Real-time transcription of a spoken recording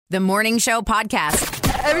The Morning Show Podcast.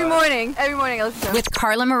 Every morning I listen to it. With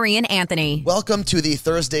Carla Marie and Anthony. Welcome to the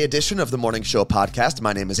Thursday edition of the Morning Show Podcast.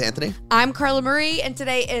 My name is Anthony. I'm Carla Marie, and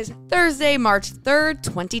today is Thursday, March 3rd,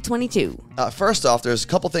 2022. First off, there's a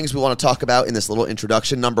couple things we want to talk about in this little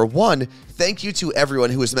introduction. Number one, thank you to everyone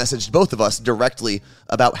who has messaged both of us directly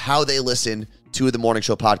about how they listen to the Morning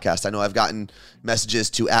Show Podcast. I know I've gotten messages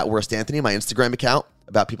to @WorstAnthony, my Instagram account,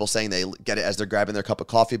 about people saying they get it as they're grabbing their cup of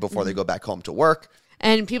coffee before they go back home to work.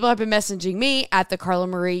 And people have been messaging me at the Carla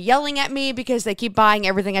Marie, yelling at me because they keep buying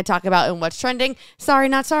everything I talk about and what's trending. Sorry,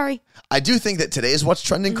 not sorry. I do think that today's What's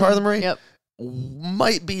Trending, Carla Marie,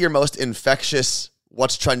 might be your most infectious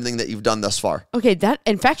What's Trending that you've done thus far. Okay, that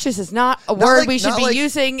infectious is not a word we should be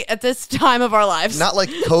using at this time of our lives. Not like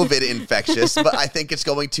COVID infectious, but I think it's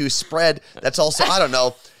going to spread. That's also, I don't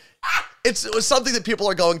know. It was something that people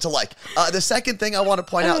are going to like. The second thing I want to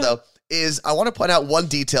point out, though, is I want to point out one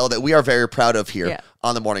detail that we are very proud of here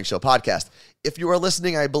on the Morning Show Podcast. If you are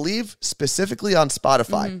listening, I believe, specifically on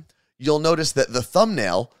Spotify, you'll notice that the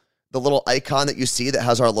thumbnail, the little icon that you see that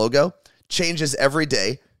has our logo, changes every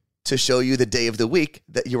day to show you the day of the week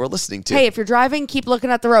that you are listening to. Hey, if you're driving, keep looking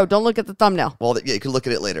at the road. Don't look at the thumbnail. Well, yeah, you can look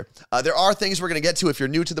at it later. There are things we're going to get to. If you're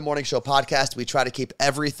new to the Morning Show Podcast, we try to keep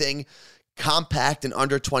everything compact and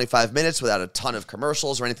under 25 minutes without a ton of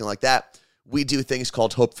commercials or anything like that. We do things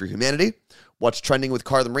called Hope for Humanity, What's Trending with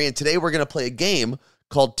Carla Marie, and today we're going to play a game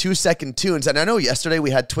called 2-Second Tunes. And I know yesterday we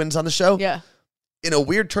had twins on the show. Yeah. In a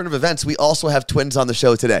weird turn of events, we also have twins on the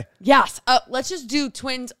show today. Yes. Let's just do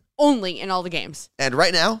twins only in all the games. And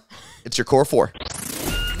right now, it's your Core 4.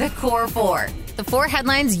 The Core 4. The 4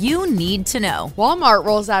 headlines you need to know. Walmart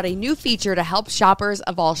rolls out a new feature to help shoppers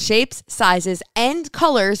of all shapes, sizes, and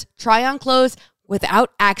colors try on clothes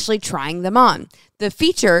without actually trying them on. The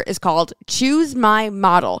feature is called Choose My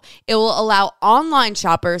Model. It will allow online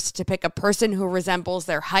shoppers to pick a person who resembles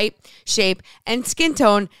their height, shape, and skin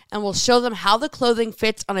tone and will show them how the clothing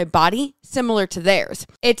fits on a body similar to theirs.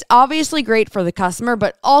 It's obviously great for the customer,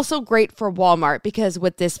 but also great for Walmart because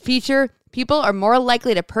with this feature, people are more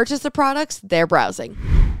likely to purchase the products they're browsing.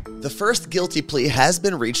 The first guilty plea has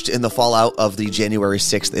been reached in the fallout of the January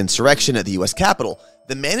 6th insurrection at the U.S. Capitol.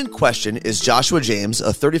 The man in question is Joshua James, a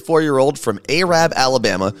 34-year-old from Arab,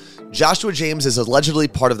 Alabama. Joshua James is allegedly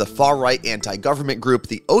part of the far-right anti-government group,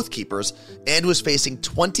 the Oath Keepers, and was facing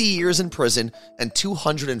 20 years in prison and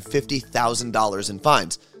 $250,000 in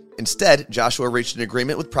fines. Instead, Joshua reached an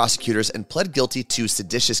agreement with prosecutors and pled guilty to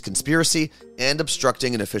seditious conspiracy and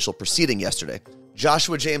obstructing an official proceeding yesterday.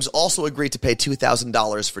 Joshua James also agreed to pay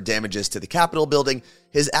 $2,000 for damages to the Capitol building.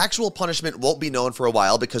 His actual punishment won't be known for a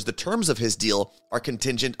while because the terms of his deal are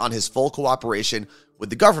contingent on his full cooperation with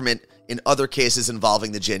the government in other cases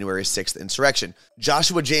involving the January 6th insurrection.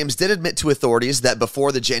 Joshua James did admit to authorities that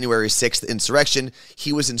before the January 6th insurrection,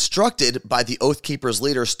 he was instructed by the Oath Keepers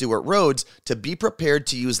leader Stewart Rhodes to be prepared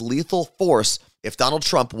to use lethal force if Donald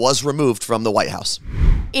Trump was removed from the White House.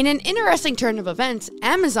 In an interesting turn of events,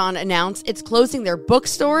 Amazon announced it's closing their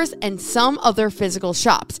bookstores and some other physical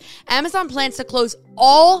shops. Amazon plans to close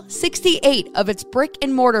all 68 of its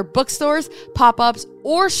brick-and-mortar bookstores, pop-ups,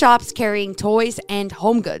 or shops carrying toys and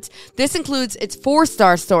home goods. This includes its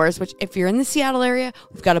 4-star stores, which if you're in the Seattle area,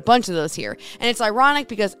 we've got a bunch of those here. And it's ironic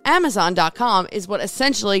because Amazon.com is what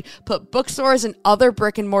essentially put bookstores and other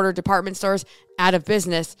brick-and-mortar department stores out of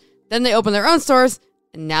business. Then they open their own stores,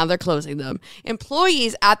 and now they're closing them.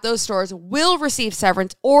 Employees at those stores will receive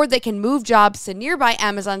severance, or they can move jobs to nearby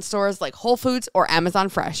Amazon stores like Whole Foods or Amazon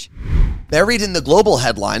Fresh. Buried in the global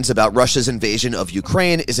headlines about Russia's invasion of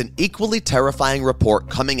Ukraine is an equally terrifying report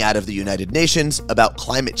coming out of the United Nations about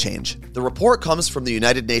climate change. The report comes from the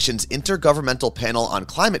United Nations Intergovernmental Panel on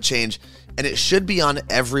Climate Change, and it should be on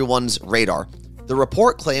everyone's radar. The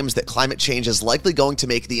report claims that climate change is likely going to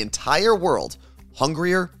make the entire world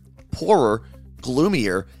hungrier, poorer,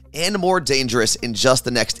 gloomier, and more dangerous in just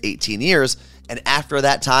the next 18 years, and after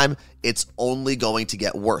that time, it's only going to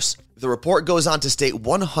get worse. The report goes on to state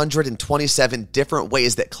 127 different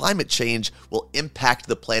ways that climate change will impact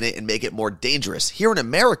the planet and make it more dangerous. Here in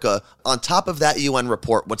America, on top of that UN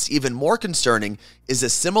report, what's even more concerning is a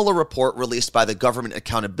similar report released by the Government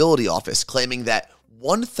Accountability Office claiming that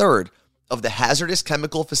 1/3 of the hazardous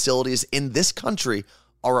chemical facilities in this country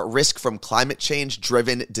are at risk from climate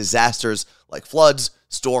change-driven disasters like floods,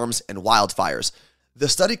 storms, and wildfires. The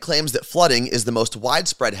study claims that flooding is the most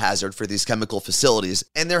widespread hazard for these chemical facilities,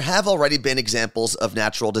 and there have already been examples of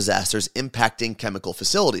natural disasters impacting chemical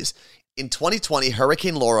facilities. In 2020,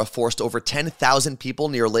 Hurricane Laura forced over 10,000 people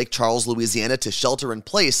near Lake Charles, Louisiana to shelter in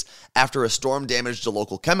place after a storm damaged a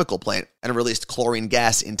local chemical plant and released chlorine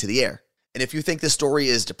gas into the air. And if you think this story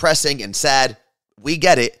is depressing and sad, We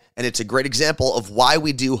get it, and it's a great example of why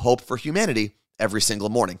we do Hope for Humanity every single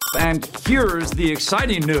morning. And here's the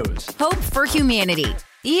exciting news. Hope for humanity.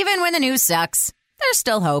 Even when the news sucks, there's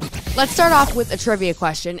still hope. Let's start off with a trivia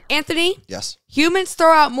question. Anthony? Yes. Humans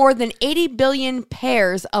throw out more than 80 billion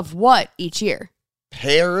pairs of what each year?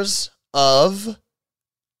 Pairs of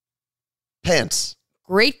pants.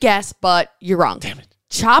 Great guess, but you're wrong. Damn it.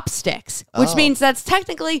 Chopsticks, which means that's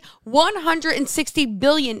technically 160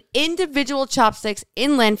 billion individual chopsticks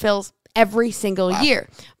in landfills every single year.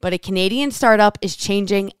 But a Canadian startup is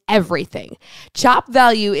changing everything. Chop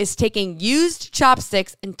Value is taking used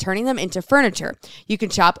chopsticks and turning them into furniture. You can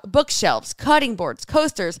chop bookshelves, cutting boards,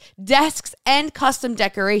 coasters, desks, and custom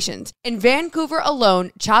decorations. In Vancouver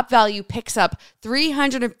alone, Chop Value picks up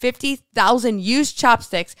 350,000 used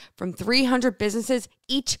chopsticks from 300 businesses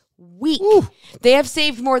each week. Ooh. They have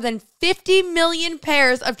saved more than 50 million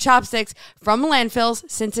pairs of chopsticks from landfills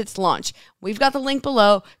since its launch. We've got the link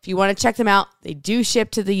below if you want to check them out. They do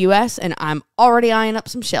ship to the US, and I'm already eyeing up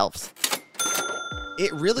some shelves.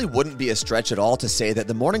 It really wouldn't be a stretch at all to say that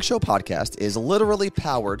the Morning Show podcast is literally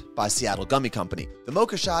powered by Seattle Gummy Company. The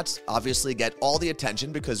Mocha Shots obviously get all the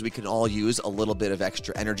attention because we can all use a little bit of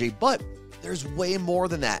extra energy, but there's way more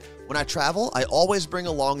than that. When I travel, I always bring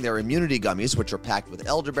along their immunity gummies, which are packed with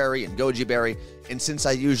elderberry and goji berry. And since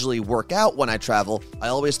I usually work out when I travel, I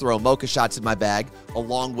always throw Mocha Shots in my bag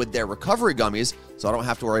along with their recovery gummies, so I don't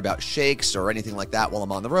have to worry about shakes or anything like that while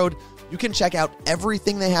I'm on the road. You can check out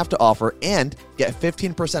everything they have to offer and get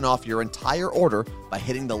 15% off your entire order by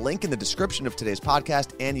hitting the link in the description of today's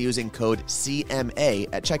podcast and using code CMA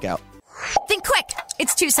at checkout. Think quick.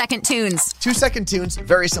 It's 2-second tunes. 2-second tunes,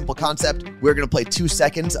 very simple concept. We're going to play 2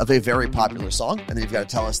 seconds of a very popular song, and then you've got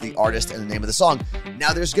to tell us the artist and the name of the song.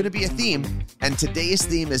 Now, there's going to be a theme, and today's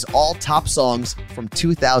theme is all top songs from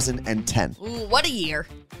 2010. Ooh, what a year.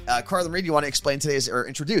 Carlin Reed, you want to explain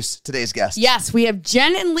introduce today's guest? Yes, we have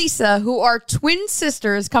Jen and Lisa, who are twin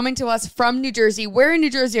sisters coming to us from New Jersey. Where in New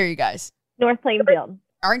Jersey are you guys? North Plainfield.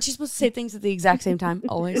 Aren't you supposed to say things at the exact same time,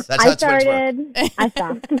 always? That's how I started, I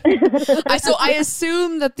stopped. So I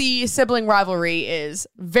assume that the sibling rivalry is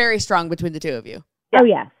very strong between the two of you. Oh,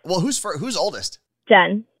 yes. Well, who's oldest?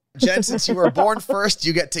 Jen. Jen, since you were born first,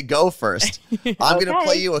 you get to go first. I'm going to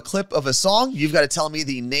play you a clip of a song. You've got to tell me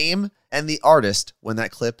the name and the artist when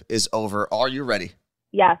that clip is over. Are you ready?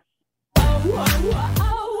 Yes.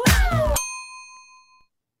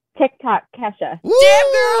 TikTok, Kesha. Woo!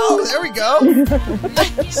 Damn, girl! There we go.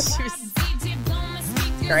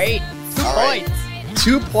 Great. 2 All points. right.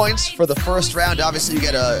 2 points for the first round. Obviously, you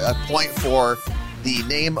get a point for the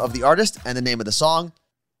name of the artist and the name of the song.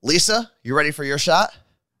 Lisa, you ready for your shot?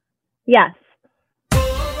 Yes.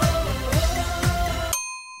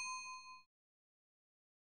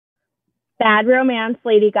 Bad Romance,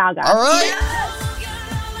 Lady Gaga. All right.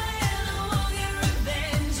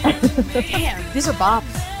 Damn, these are bops.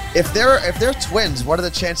 If they're twins, what are the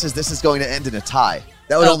chances this is going to end in a tie?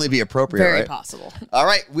 That would only be appropriate, Very right? possible. All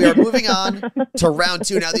right, we are moving on to round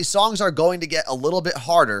 2. Now, these songs are going to get a little bit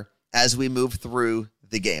harder as we move through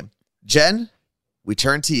the game. Jen, we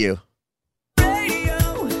turn to you.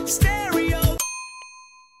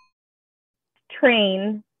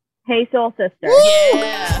 Train, Hey Soul Sister.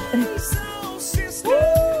 Yeah.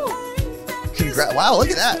 Wow, look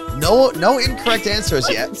at that. No incorrect answers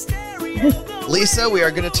yet. Lisa, we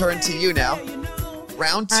are going to turn to you now.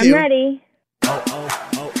 Round 2. I'm ready.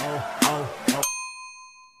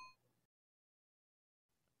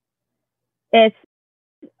 It's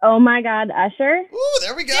Oh My God, Usher. Ooh,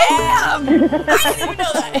 there we go. Damn. I didn't even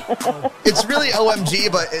know that. It's really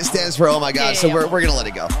OMG, but it stands for Oh My God, so we're going to let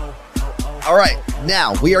it go. All right,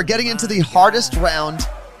 now we are getting into the hardest round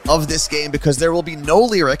of this game because there will be no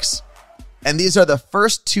lyrics, and these are the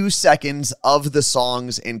first 2 seconds of the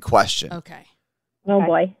songs in question. Okay. Oh,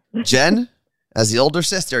 boy. Jen, as the older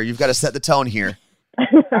sister, you've got to set the tone here.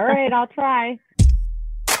 All right, I'll try.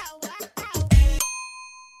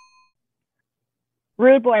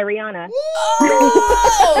 Rude Boy, Rihanna.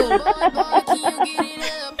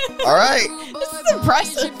 All right. This is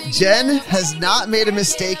impressive. Jen has not made a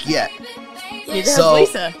mistake yet. Neither So,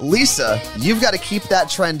 has Lisa. Lisa, you've got to keep that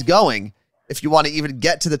trend going if you want to even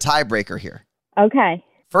get to the tiebreaker here. Okay.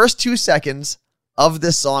 First 2 seconds of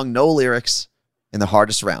this song, no lyrics, in the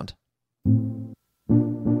hardest round.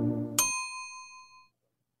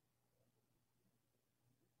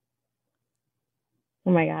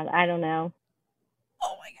 Oh, my God. I don't know.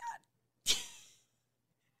 Oh, my God.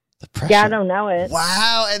 The pressure. Yeah, I don't know it.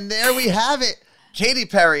 Wow, and there we have it. Katy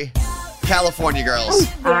Perry, California Girls.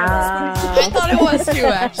 I thought it was too,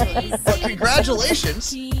 actually. But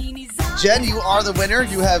congratulations. Jen, you are the winner.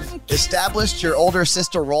 You have established your older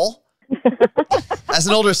sister role. As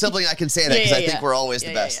an older sibling, I can say that because I think we're always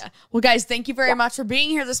the best. Well, guys, thank you very much for being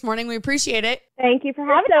here this morning. We appreciate it. Thank you for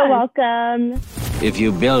having us. So welcome. If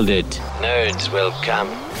you build it, nerds will come.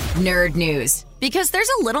 Nerd news. Because there's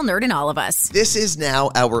a little nerd in all of us. This is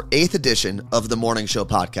now our 8th edition of the Morning Show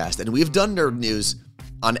podcast, and we've done nerd news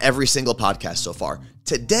on every single podcast so far.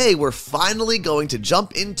 Today, we're finally going to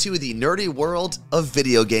jump into the nerdy world of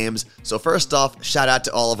video games. So first off, shout out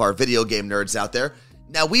to all of our video game nerds out there.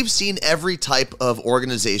 Now, we've seen every type of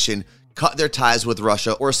organization cut their ties with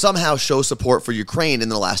Russia or somehow show support for Ukraine in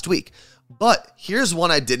the last week. But here's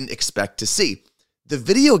one I didn't expect to see. The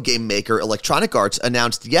video game maker Electronic Arts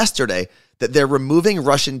announced yesterday that they're removing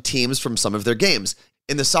Russian teams from some of their games.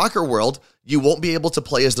 In the soccer world, you won't be able to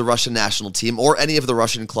play as the Russian national team or any of the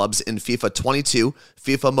Russian clubs in FIFA 22,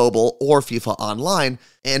 FIFA Mobile, or FIFA Online.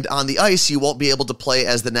 And on the ice, you won't be able to play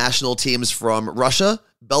as the national teams from Russia,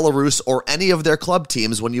 Belarus, or any of their club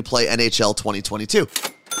teams when you play NHL 2022.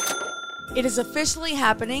 It is officially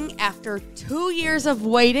happening after 2 years of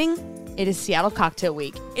waiting. It is Seattle Cocktail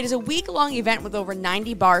Week. It is a week-long event with over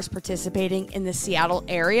 90 bars participating in the Seattle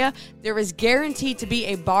area. There is guaranteed to be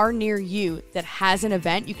a bar near you that has an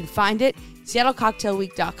event. You can find it,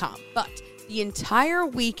 seattlecocktailweek.com. But the entire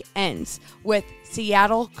week ends with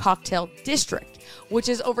Seattle Cocktail District, which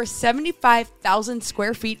is over 75,000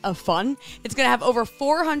 square feet of fun. It's going to have over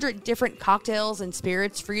 400 different cocktails and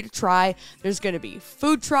spirits for you to try. There's going to be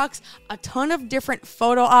food trucks, a ton of different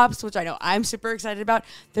photo ops, which I know I'm super excited about.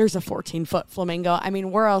 There's a 14-foot flamingo. I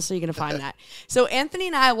mean, where else are you going to find that? So Anthony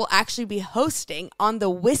and I will actually be hosting on the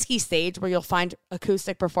whiskey stage where you'll find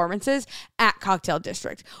acoustic performances at Cocktail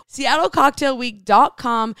District.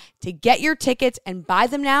 SeattleCocktailWeek.com to get your tickets and buy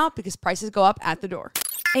them now because prices go up at the door.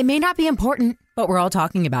 It may not be important, but we're all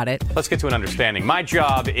talking about it. Let's get to an understanding. My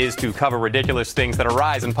job is to cover ridiculous things that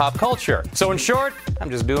arise in pop culture. So in short, I'm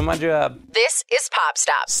just doing my job. This is Pop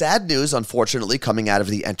Stop. Sad news, unfortunately, coming out of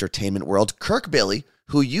the entertainment world. Kirk Bailey,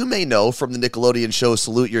 who you may know from the Nickelodeon show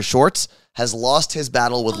Salute Your Shorts, has lost his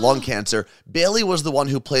battle with lung cancer. Bailey was the one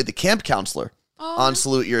who played the camp counselor on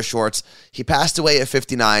Salute Your Shorts. He passed away at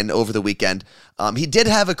 59 over the weekend. He did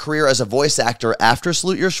have a career as a voice actor after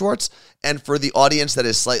Salute Your Shorts, and for the audience that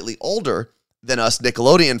is slightly older than us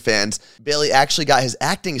Nickelodeon fans, Bailey actually got his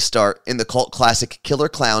acting start in the cult classic Killer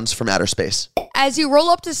Clowns from Outer Space. As you roll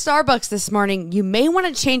up to Starbucks this morning, you may want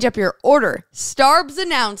to change up your order. Starbs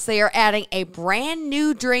announced they are adding a brand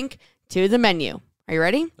new drink to the menu. Are you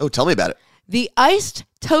ready? Oh, tell me about it. The iced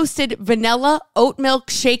toasted vanilla oat milk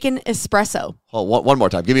shaken espresso. Oh, one more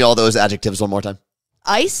time. Give me all those adjectives one more time.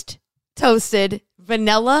 Iced toasted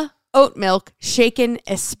vanilla oat milk shaken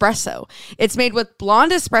espresso. It's made with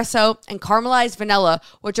blonde espresso and caramelized vanilla,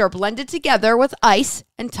 which are blended together with ice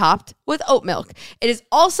and topped with oat milk. It is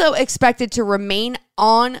also expected to remain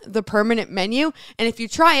on the permanent menu. And if you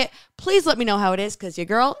try it, please let me know how it is because your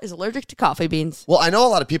girl is allergic to coffee beans. Well, I know a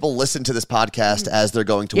lot of people listen to this podcast as they're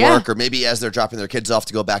going to work or maybe as they're dropping their kids off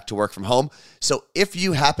to go back to work from home. So if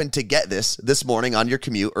you happen to get this morning on your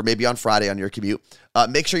commute or maybe on Friday on your commute,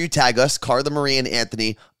 make sure you tag us, Carla Marie and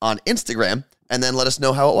Anthony, on Instagram and then let us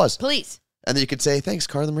know how it was. Please. And then you could say, thanks,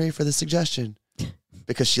 Carla Marie, for the suggestion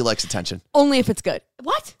because she likes attention. Only if it's good.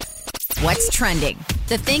 What? What's trending?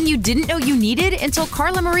 The thing you didn't know you needed until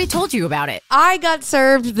Carla Marie told you about it. I got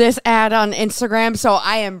served this ad on Instagram, so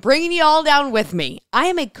I am bringing you all down with me. I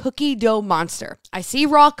am a cookie dough monster. I see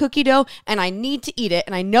raw cookie dough, and I need to eat it,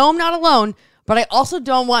 and I know I'm not alone, but I also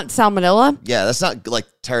don't want salmonella. Yeah, that's not,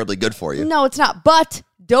 terribly good for you. No, it's not, but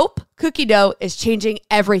Dope Cookie Dough is changing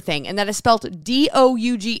everything, and that is spelled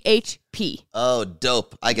D-O-U-G-H-P. Oh,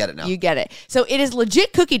 dope. I get it now. You get it. So it is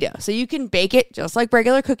legit cookie dough. So you can bake it just like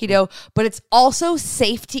regular cookie dough, but it's also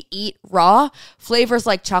safe to eat raw. Flavors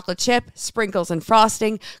like chocolate chip, sprinkles and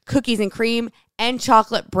frosting, cookies and cream, and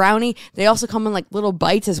chocolate brownie. They also come in little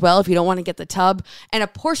bites as well if you don't want to get the tub. And a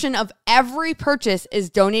portion of every purchase is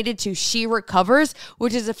donated to She Recovers,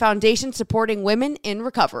 which is a foundation supporting women in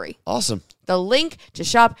recovery. Awesome. The link to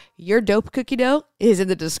shop your dope cookie dough is in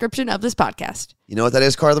the description of this podcast. You know what that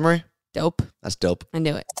is, Carla Marie? Dope. That's dope. I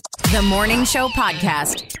knew it. The Morning Show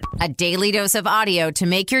Podcast. A daily dose of audio to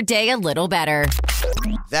make your day a little better.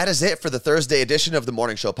 That is it for the Thursday edition of the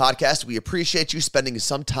Morning Show Podcast. We appreciate you spending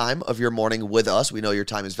some time of your morning with us. We know your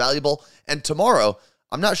time is valuable. And tomorrow,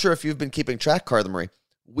 I'm not sure if you've been keeping track, Carla Marie,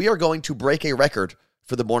 we are going to break a record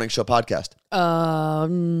for the Morning Show Podcast.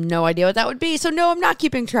 No idea what that would be. So no, I'm not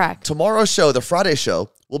keeping track. Tomorrow's show, the Friday show,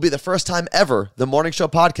 will be the first time ever the Morning Show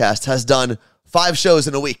Podcast has done 5 shows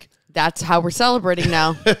in a week. That's how we're celebrating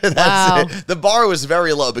now. That's wow. it. The bar was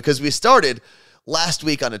very low because we started last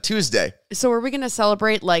week on a Tuesday. So are we going to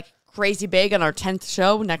celebrate like crazy big on our 10th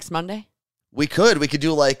show next Monday? We could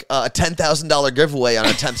do like a $10,000 giveaway on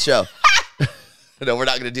our 10th show. No, we're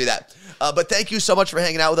not going to do that. But thank you so much for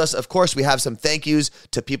hanging out with us. Of course, we have some thank yous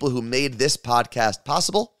to people who made this podcast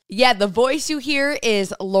possible. Yeah, the voice you hear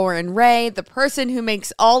is Lauren Ray. The person who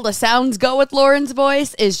makes all the sounds go with Lauren's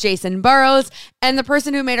voice is Jason Burrows. And the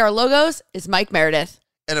person who made our logos is Mike Meredith.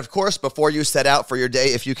 And of course, before you set out for your day,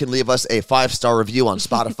 if you can leave us a 5-star review on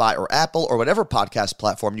Spotify or Apple or whatever podcast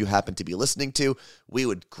platform you happen to be listening to, we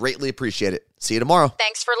would greatly appreciate it. See you tomorrow.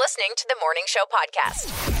 Thanks for listening to the Morning Show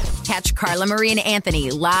Podcast. Catch Carla Marie and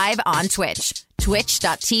Anthony live on Twitch.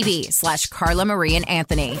 Twitch.tv/Carla Marie and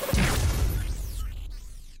Anthony.